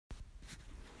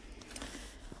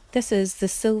This is The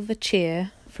Silver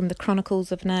Chair from the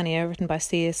Chronicles of Narnia, written by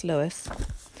C.S.L,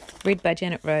 read by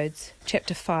Janet Rhodes,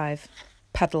 Chapter 5,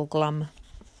 Puddleglum.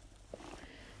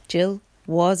 Jill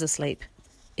was asleep.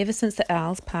 Ever since the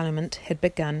Owls' Parliament had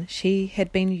begun, she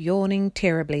had been yawning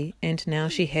terribly, and now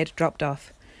she had dropped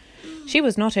off. She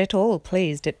was not at all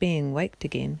pleased at being waked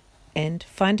again, and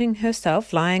finding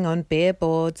herself lying on bare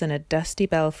boards in a dusty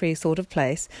belfry sort of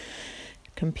place,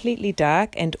 completely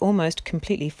dark and almost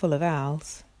completely full of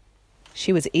owls.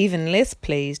 She was even less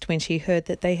pleased when she heard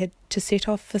that they had to set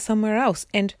off for somewhere else,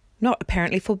 and not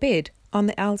apparently for bed, on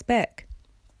the Owl's back.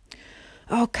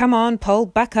 "Oh, come on, Poll,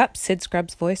 buck up," said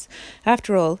Scrub's voice.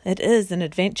 "After all, it is an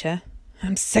adventure."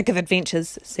 "I'm sick of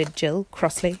adventures," said Jill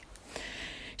crossly.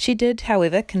 She did,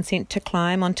 however, consent to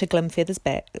climb onto Glimfeather's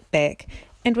back,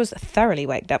 and was thoroughly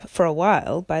waked up for a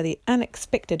while by the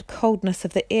unexpected coldness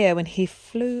of the air when he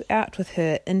flew out with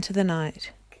her into the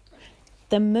night.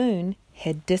 The moon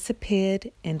had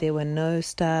disappeared, and there were no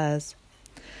stars.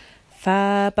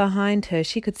 Far behind her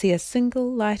she could see a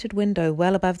single lighted window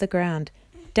well above the ground,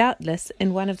 doubtless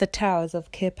in one of the towers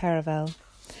of Cair Paravel.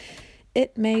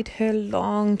 It made her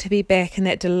long to be back in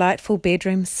that delightful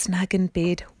bedroom, snug in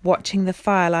bed, watching the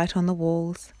firelight on the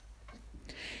walls.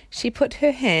 She put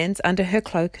her hands under her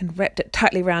cloak and wrapped it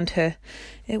tightly round her.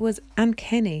 It was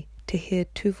uncanny to hear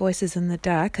two voices in the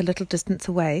dark a little distance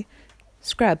away.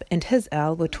 Scrub and his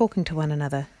owl were talking to one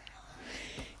another.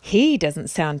 "He doesn't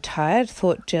sound tired,"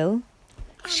 thought Jill.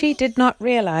 She did not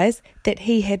realise that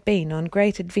he had been on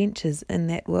great adventures in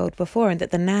that world before, and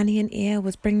that the Narnian air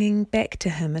was bringing back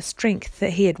to him a strength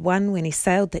that he had won when he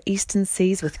sailed the eastern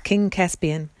seas with King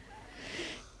Caspian.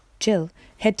 Jill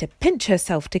had to pinch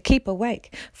herself to keep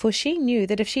awake, for she knew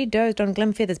that if she dozed on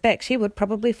Glimfeather's back she would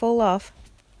probably fall off.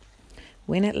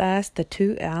 When at last the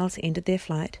two owls ended their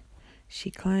flight, she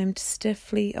climbed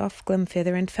stiffly off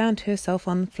Glimfeather and found herself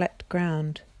on flat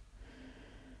ground.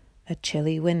 A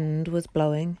chilly wind was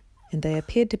blowing, and they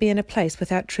appeared to be in a place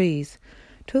without trees.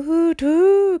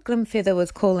 "Too-hoo-too," Glimfeather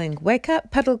was calling. "Wake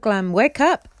up, Puddleglum, wake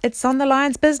up! It's on the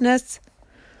lion's business."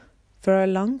 For a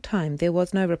long time there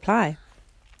was no reply.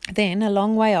 Then, a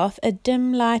long way off, a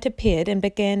dim light appeared and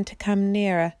began to come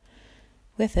nearer.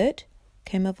 With it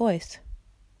came a voice.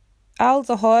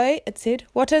 "Owls ahoy," it said.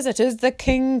 "What is it? Is the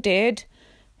king dead?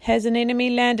 Has an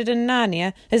enemy landed in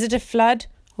Narnia? Is it a flood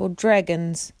or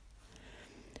dragons?"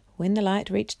 When the light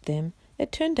reached them,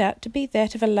 it turned out to be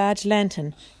that of a large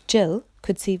lantern. Jill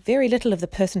could see very little of the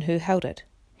person who held it.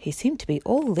 He seemed to be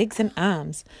all legs and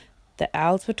arms. The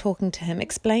owls were talking to him,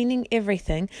 explaining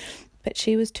everything, but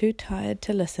she was too tired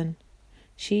to listen.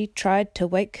 She tried to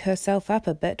wake herself up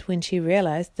a bit when she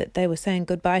realised that they were saying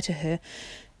goodbye to her,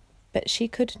 but she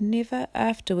could never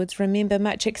afterwards remember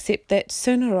much except that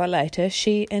sooner or later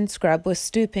she and Scrub were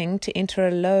stooping to enter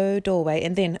a low doorway,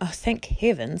 and then, oh thank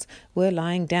heavens, were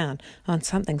lying down on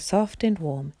something soft and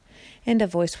warm, and a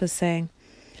voice was saying,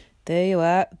 "There you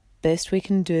are, best we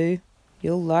can do.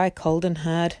 You'll lie cold and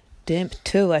hard. Damp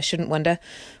too, I shouldn't wonder.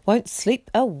 Won't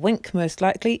sleep a wink most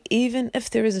likely, even if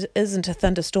there isn't a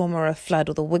thunderstorm or a flood,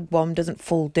 or the wigwam doesn't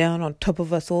fall down on top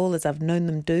of us all as I've known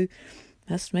them do.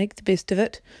 Must make the best of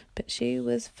it." But she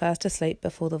was fast asleep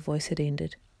before the voice had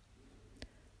ended.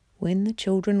 When the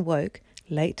children woke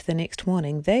late the next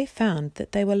morning, they found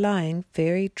that they were lying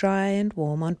very dry and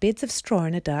warm on beds of straw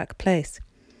in a dark place.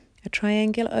 A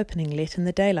triangular opening let in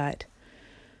the daylight.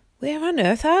 "Where on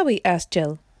earth are we?" asked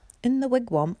Jill. "In the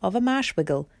wigwam of a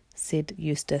marshwiggle," said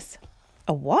Eustace.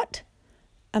 "A what?"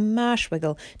 "A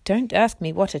marshwiggle. Don't ask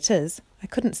me what it is. I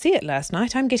couldn't see it last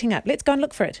night. I'm getting up. Let's go and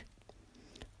look for it."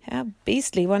 "How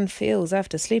beastly one feels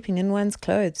after sleeping in one's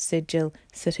clothes," said Jill,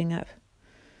 sitting up.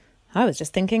 "I was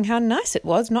just thinking how nice it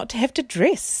was not to have to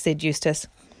dress," said Eustace.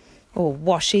 "Or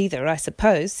wash either, I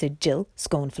suppose," said Jill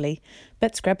scornfully.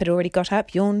 But Scrub had already got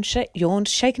up, yawned,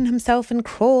 shaken himself, and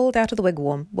crawled out of the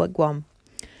wigwam.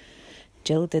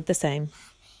 Jill did the same.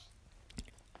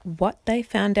 What they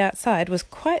found outside was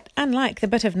quite unlike the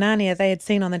bit of Narnia they had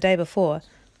seen on the day before.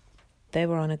 They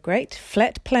were on a great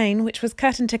flat plain which was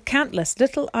cut into countless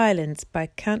little islands by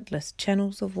countless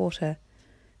channels of water.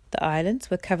 The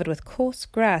islands were covered with coarse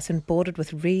grass and bordered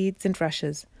with reeds and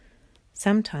rushes.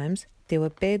 Sometimes there were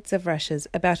beds of rushes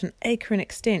about an acre in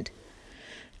extent.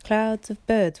 Clouds of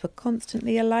birds were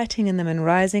constantly alighting in them and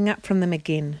rising up from them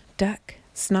again. Duck,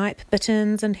 snipe,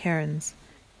 bitterns and herons.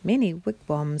 Many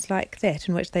wigwams like that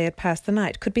in which they had passed the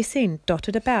night could be seen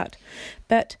dotted about,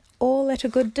 but all at a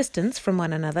good distance from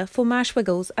one another, for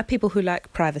marshwiggles are people who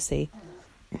like privacy.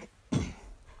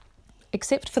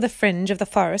 Except for the fringe of the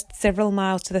forest several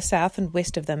miles to the south and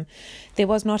west of them, there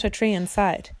was not a tree in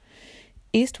sight.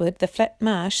 Eastward, the flat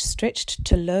marsh stretched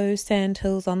to low sand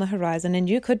hills on the horizon, and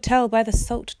you could tell by the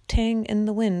salt tang in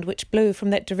the wind which blew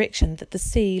from that direction that the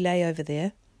sea lay over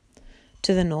there.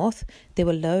 To the north, there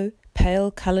were low,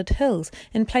 pale-coloured hills,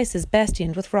 in places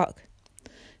bastioned with rock.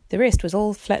 The rest was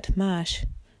all flat marsh.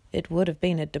 It would have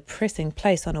been a depressing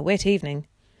place on a wet evening.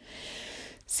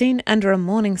 Seen under a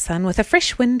morning sun, with a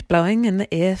fresh wind blowing and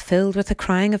the air filled with the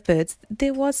crying of birds,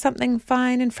 there was something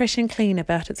fine and fresh and clean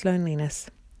about its loneliness.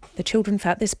 The children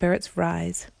felt their spirits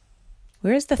rise.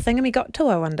 "Where is the thingamy got to,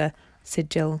 I wonder?" said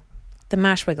Jill. "The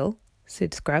Marshwiggle,"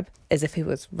 said Scrub, as if he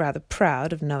was rather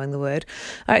proud of knowing the word.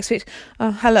 "I expect...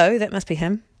 Oh, hello, that must be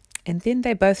him." And then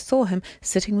they both saw him,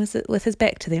 sitting with his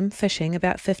back to them, fishing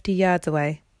about 50 yards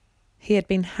away. He had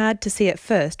been hard to see at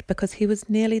first, because he was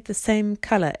nearly the same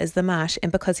colour as the marsh,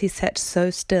 and because he sat so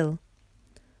still.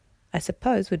 "I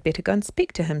suppose we'd better go and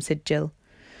speak to him," said Jill.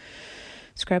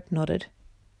 Scrub nodded.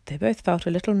 They both felt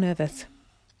a little nervous.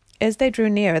 As they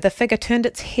drew nearer, the figure turned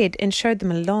its head and showed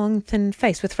them a long, thin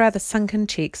face with rather sunken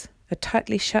cheeks, a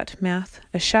tightly shut mouth,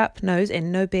 a sharp nose,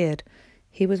 and no beard.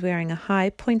 He was wearing a high,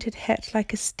 pointed hat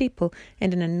like a steeple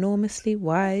and an enormously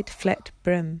wide, flat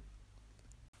brim.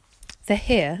 The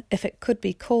hair, if it could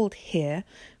be called hair,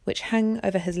 which hung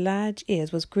over his large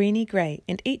ears was greeny-grey,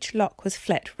 and each lock was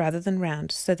flat rather than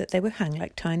round, so that they were hung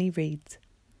like tiny reeds.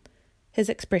 His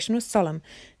expression was solemn,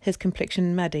 his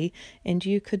complexion muddy, and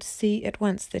you could see at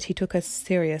once that he took a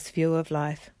serious view of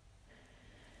life.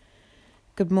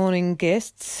 "Good morning,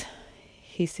 guests,"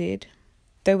 he said.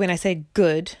 "Though when I say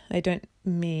good, I don't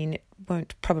mean it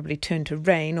won't probably turn to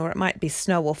rain, or it might be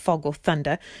snow or fog or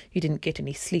thunder. You didn't get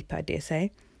any sleep, I dare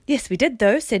say." "Yes, we did,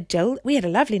 though," said Jill. "We had a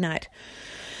lovely night."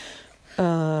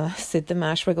 Said the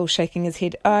Marshwiggle, shaking his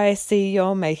head. "I see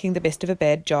you're making the best of a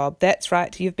bad job. That's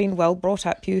right, you've been well brought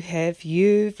up, you have.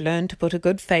 You've learned to put a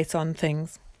good face on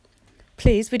things."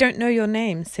 "Please, we don't know your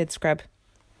name," said Scrub.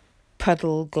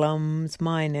 "Puddleglum's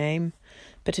my name,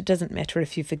 but it doesn't matter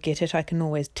if you forget it. I can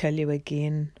always tell you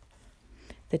again."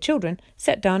 The children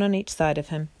sat down on each side of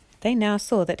him. They now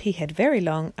saw that he had very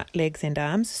long legs and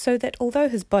arms, so that although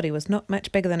his body was not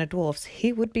much bigger than a dwarf's,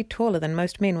 he would be taller than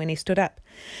most men when he stood up.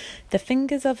 The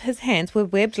fingers of his hands were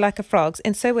webbed like a frog's,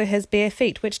 and so were his bare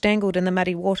feet, which dangled in the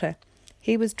muddy water.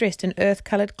 He was dressed in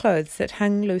earth-coloured clothes that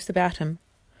hung loose about him.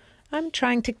 "I'm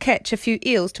trying to catch a few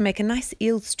eels to make a nice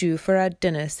eel stew for our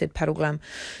dinner," said Puddleglum,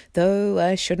 "though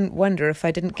I shouldn't wonder if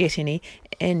I didn't get any,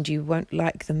 and you won't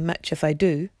like them much if I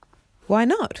do." "Why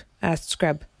not?" asked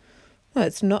Scrub. "Well,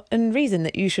 it's not in reason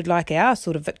that you should like our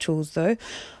sort of victuals, though.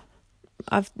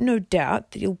 I've no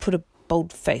doubt that you'll put a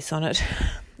bold face on it.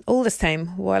 All the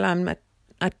same, while I'm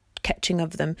catching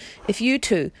of them, if you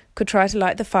two could try to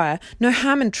light the fire, no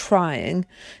harm in trying.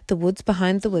 The wood's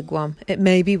behind the wigwam. It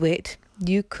may be wet.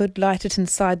 You could light it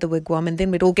inside the wigwam, and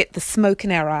then we'd all get the smoke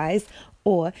in our eyes.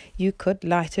 Or you could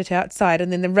light it outside,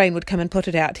 and then the rain would come and put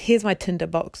it out. Here's my tinder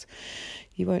box.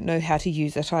 You won't know how to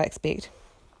use it, I expect."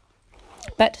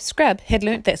 But Scrub had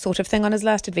learnt that sort of thing on his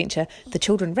last adventure. The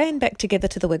children ran back together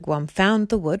to the wigwam, found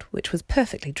the wood, which was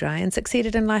perfectly dry, and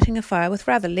succeeded in lighting a fire with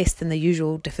rather less than the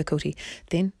usual difficulty.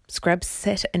 Then Scrub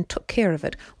sat and took care of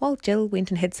it, while Jill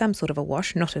went and had some sort of a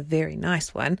wash, not a very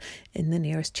nice one, in the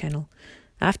nearest channel.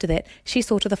 After that, she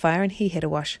saw to the fire and he had a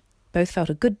wash. Both felt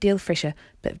a good deal fresher,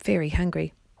 but very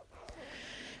hungry.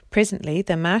 Presently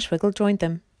the Marshwiggle joined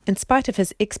them. In spite of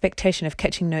his expectation of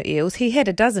catching no eels, he had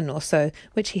a dozen or so,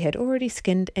 which he had already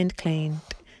skinned and cleaned.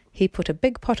 He put a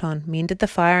big pot on, mended the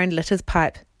fire, and lit his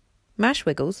pipe.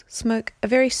 Marshwiggles smoke a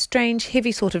very strange,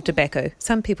 heavy sort of tobacco.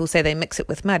 Some people say they mix it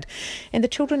with mud, and the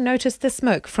children noticed the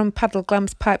smoke from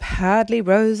Puddleglum's pipe hardly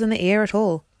rose in the air at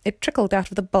all. It trickled out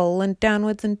of the bowl and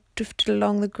downwards and drifted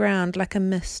along the ground like a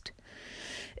mist.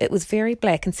 It was very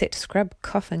black and set Scrub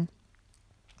coughing.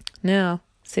 "Now,"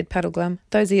 said Puddleglum,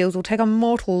 "those eels will take a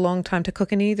mortal long time to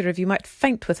cook, and either of you might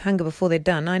faint with hunger before they're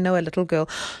done. I know a little girl,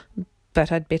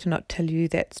 but I'd better not tell you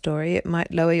that story. It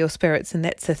might lower your spirits, and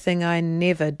that's a thing I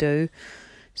never do.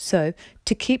 So,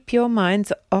 to keep your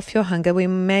minds off your hunger, we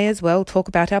may as well talk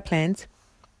about our plans."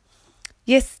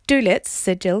 "Yes, do let's,"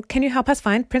 said Jill. "Can you help us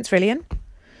find Prince Rillian?"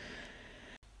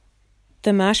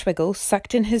 The Marshwiggle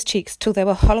sucked in his cheeks till they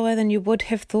were hollower than you would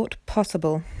have thought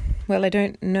possible. "Well, I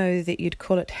don't know that you'd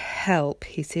call it help,"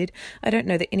 he said. "I don't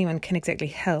know that anyone can exactly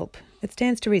help. It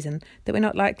stands to reason that we're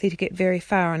not likely to get very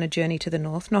far on a journey to the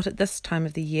north, not at this time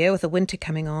of the year, with the winter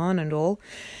coming on and all,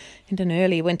 and an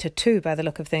early winter too, by the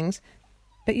look of things.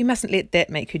 But you mustn't let that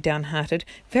make you downhearted.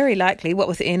 Very likely, what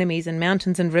with enemies and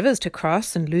mountains and rivers to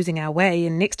cross, and losing our way,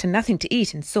 and next to nothing to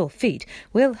eat and sore feet,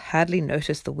 we'll hardly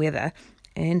notice the weather.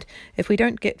 And if we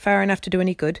don't get far enough to do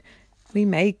any good, We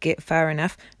may get far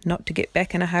enough not to get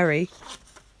back in a hurry."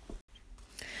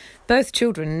 Both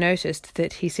children noticed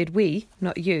that he said we,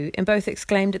 not you, and both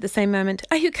exclaimed at the same moment,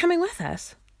 "Are you coming with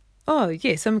us?" "Oh,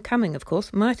 yes, I'm coming, of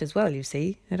course. Might as well, you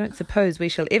see. I don't suppose we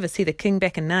shall ever see the king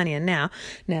back in Narnia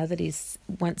now that he's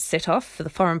once set off for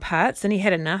the foreign parts, and he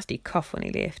had a nasty cough when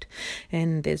he left.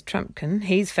 And there's Trumpkin.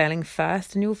 He's failing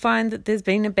fast, and you'll find that there's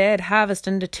been a bad harvest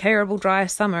and a terrible dry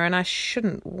summer, and I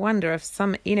shouldn't wonder if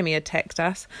some enemy attacks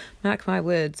us. Mark my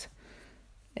words."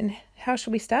 "And how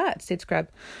shall we start?" said Scrub.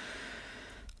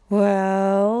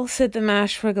 "Well," said the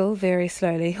Marshwiggle very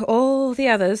slowly, "all the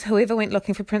others, whoever went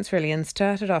looking for Prince Rillian,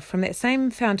 started off from that same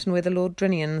fountain where the Lord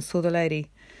Drinian saw the lady.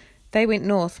 They went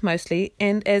north, mostly,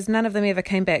 and as none of them ever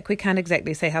came back, we can't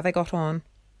exactly say how they got on."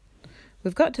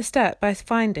 "We've got to start by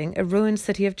finding a ruined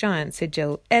city of giants," said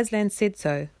Jill. "Aslan said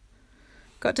so."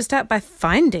 "Got to start by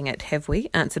finding it, have we?"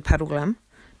 answered Puddleglum.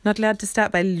 "Not allowed to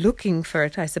start by looking for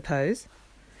it, I suppose."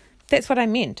 "That's what I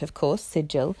meant, of course," said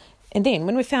Jill. "And then,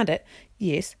 when we found it—"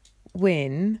 "Yes,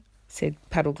 when," said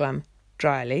Puddleglum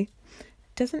dryly.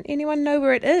 "Doesn't anyone know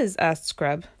where it is?" asked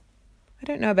Scrub. "I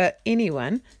don't know about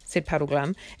anyone," said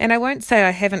Puddleglum, "and I won't say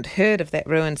I haven't heard of that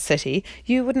ruined city.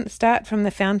 You wouldn't start from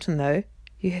the fountain, though.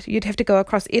 You'd have to go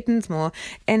across Ettonsmoor,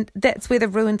 and that's where the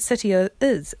ruined city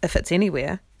is, if it's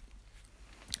anywhere.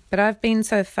 But I've been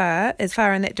as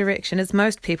far in that direction as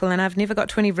most people, and I've never got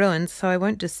to any ruins, so I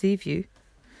won't deceive you."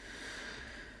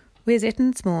 "Where's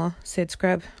Ettonsmoor?" said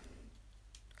Scrub.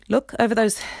 "Look over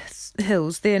those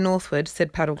hills there northward,"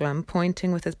 said Puddleglum,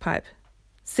 pointing with his pipe.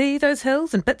 "See those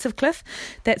hills and bits of cliff?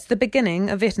 That's the beginning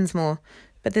of Ettonsmoor.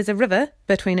 But there's a river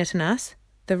between it and us,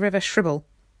 the River Shribble.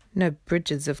 No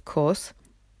bridges, of course."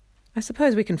 "I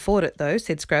suppose we can ford it, though,"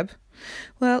 said Scrub.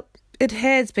 "Well, it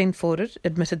has been forded,"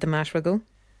 admitted the Marshwiggle.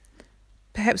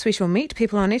 "Perhaps we shall meet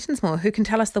people on Ettonsmoor who can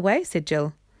tell us the way," said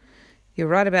Jill. "You're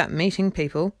right about meeting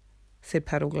people," said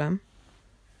Puddleglum.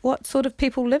 "What sort of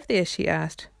people live there?" she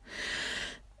asked.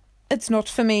 "It's not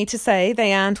for me to say.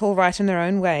 They aren't all right in their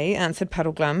own way," answered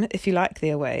Puddleglum, "if you like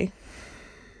their way."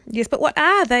 "Yes, but what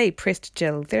are they?" pressed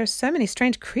Jill. "There are so many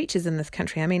strange creatures in this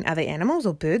country. I mean, are they animals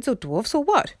or birds or dwarfs or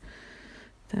what?"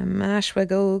 The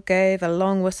Marshwiggle gave a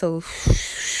long whistle.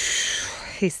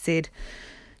 He said,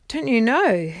 "Don't you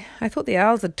know? I thought the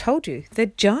owls had told you. They're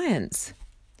giants."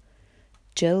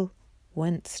 Jill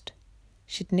winced.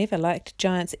 She'd never liked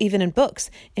giants, even in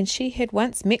books, and she had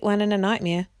once met one in a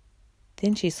nightmare.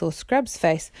 Then she saw Scrub's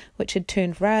face, which had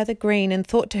turned rather green, and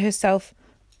thought to herself,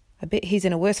 "I bet he's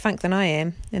in a worse funk than I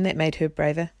am," and that made her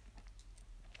braver.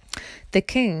 "The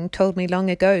king told me long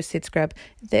ago," said Scrub,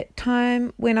 "that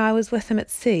time when I was with him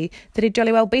at sea, that he'd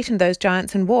jolly well beaten those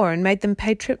giants in war and made them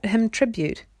pay him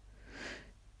tribute."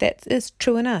 "That is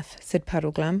true enough," said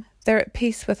Puddleglum. "They're at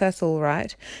peace with us all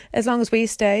right. As long as we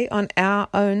stay on our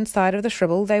own side of the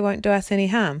Shribble, they won't do us any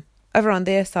harm. Over on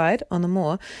their side, on the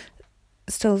moor,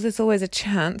 still there's always a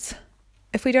chance.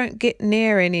 If we don't get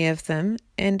near any of them,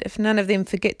 and if none of them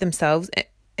forget themselves,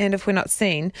 and if we're not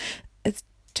seen, it's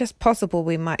just possible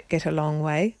we might get a long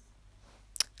way."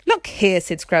 "Look here,"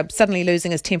 said Scrub, suddenly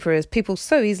losing his temper, as people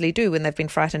so easily do when they've been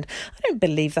frightened. "I don't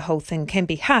believe the whole thing can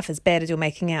be half as bad as you're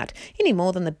making out, any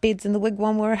more than the beds in the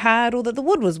wigwam were hard or that the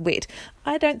wood was wet.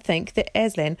 I don't think that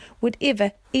Aslan would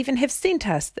ever even have sent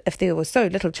us if there was so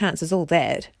little chance as all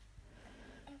that."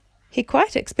 He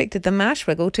quite expected the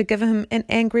Marshwiggle to give him an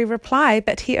angry reply,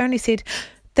 but he only said,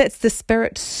 "That's the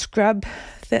spirit, Scrub.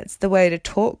 That's the way to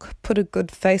talk. Put a good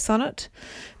face on it.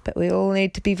 But we all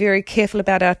need to be very careful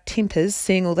about our tempers,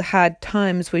 seeing all the hard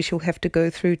times we shall have to go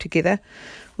through together.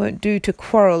 Won't do to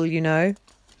quarrel, you know.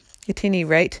 At any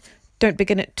rate, don't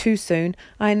begin it too soon.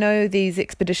 I know these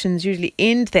expeditions usually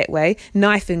end that way,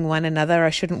 knifing one another, I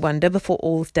shouldn't wonder, before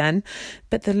all's done.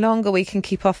 But the longer we can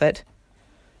keep off it—"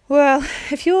 "Well,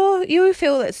 if you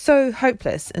feel it's so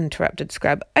hopeless," interrupted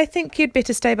Scrub, "I think you'd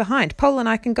better stay behind. Poll and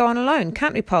I can go on alone,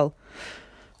 can't we, Poll?"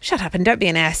 "Shut up and don't be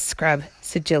an ass, Scrub,"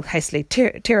 said Jill hastily,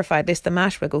 terrified lest the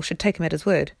Marshwiggle should take him at his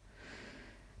word.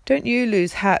 "Don't you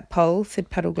lose heart, Poll," said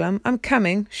Puddleglum. "I'm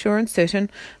coming, sure and certain.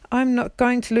 I'm not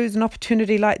going to lose an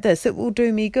opportunity like this. It will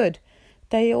do me good.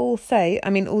 They all say,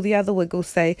 all the other Wiggles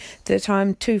say, that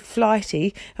I'm too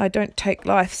flighty. I don't take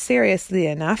life seriously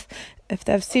enough. If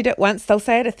they've said it once, they'll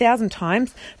say it 1,000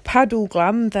 times.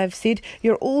 Puddleglum, they've said,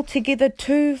 you're altogether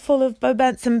too full of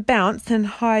bobance and bounce and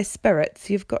high spirits.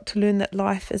 You've got to learn that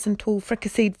life isn't all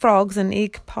fricasseed frogs and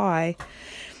egg pie.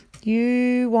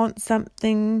 You want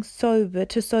something sober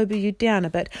to sober you down a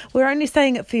bit. We're only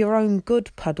saying it for your own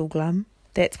good, Puddleglum.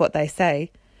 That's what they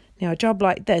say. Now, a job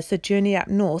like this, a journey up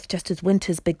north just as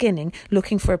winter's beginning,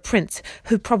 looking for a prince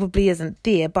who probably isn't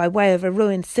there by way of a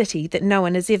ruined city that no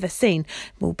one has ever seen,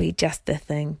 will be just the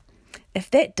thing. If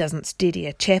that doesn't steady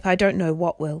a chap, I don't know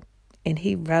what will." And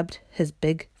he rubbed his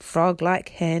big frog-like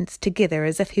hands together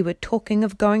as if he were talking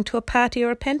of going to a party or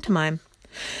a pantomime.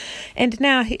 "And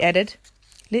now," he added,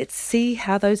 "let's see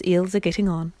how those eels are getting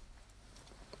on."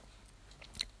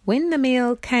 When the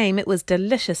meal came, it was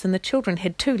delicious, and the children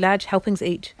had 2 large helpings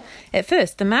each. At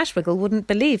first, the Marshwiggle wouldn't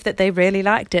believe that they really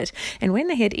liked it, and when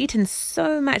they had eaten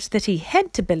so much that he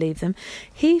had to believe them,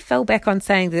 he fell back on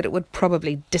saying that it would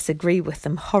probably disagree with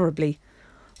them horribly.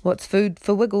 "What's food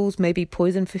for Wiggles may be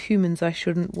poison for humans, I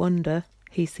shouldn't wonder,"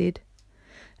 he said.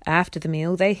 After the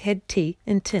meal, they had tea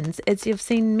in tins, as you've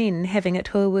seen men having it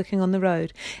who are working on the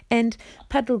road, and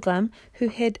Puddleglum, who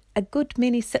had a good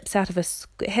many sips out of a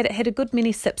square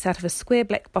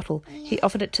black bottle, he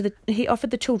offered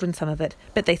the children some of it,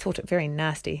 but they thought it very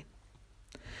nasty.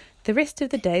 The rest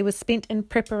of the day was spent in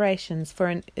preparations for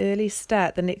an early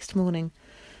start the next morning.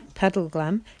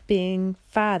 Puddleglum, being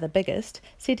far the biggest,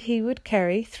 said he would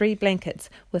carry 3 blankets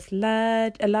with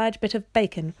a large bit of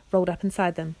bacon rolled up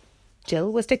inside them.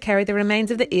 Jill was to carry the remains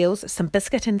of the eels, some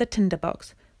biscuit and the tinder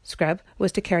box. Scrub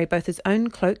was to carry both his own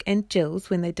cloak and Jill's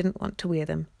when they didn't want to wear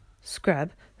them.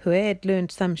 Scrub, who had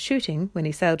learned some shooting when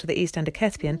he sailed to the east under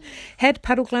Caspian, had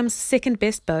Puddleglum's second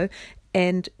best bow,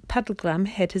 and Puddleglum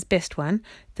had his best one,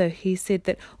 though he said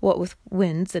that what with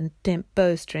winds and damp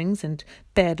bowstrings and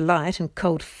bad light and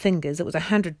cold fingers, it was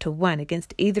 100 to 1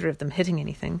 against either of them hitting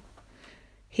anything.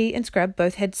 He and Scrub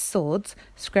both had swords.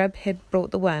 Scrub had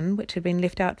brought the one which had been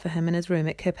left out for him in his room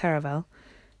at Cape Paravel,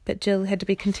 but Jill had to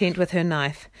be content with her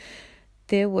knife.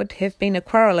 There would have been a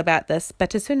quarrel about this,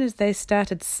 but as soon as they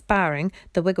started sparring,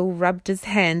 the Wiggle rubbed his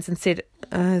hands and said,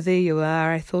 "Oh, there you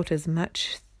are, I thought as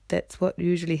much. That's what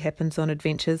usually happens on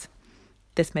adventures."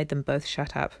 This made them both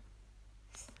shut up.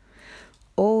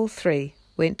 All 3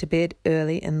 went to bed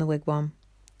early in the wigwam.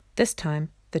 This time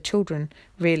the children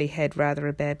really had rather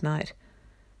a bad night.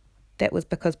 That was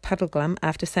because Puddleglum,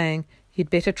 after saying,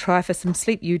 "You'd better try for some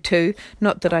sleep, you 2,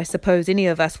 not that I suppose any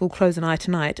of us will close an eye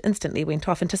tonight," instantly went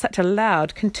off into such a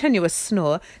loud, continuous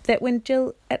snore that when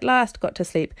Jill at last got to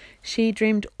sleep, she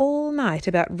dreamed all night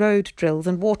about road drills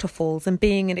and waterfalls and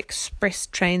being in express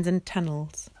trains and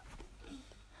tunnels.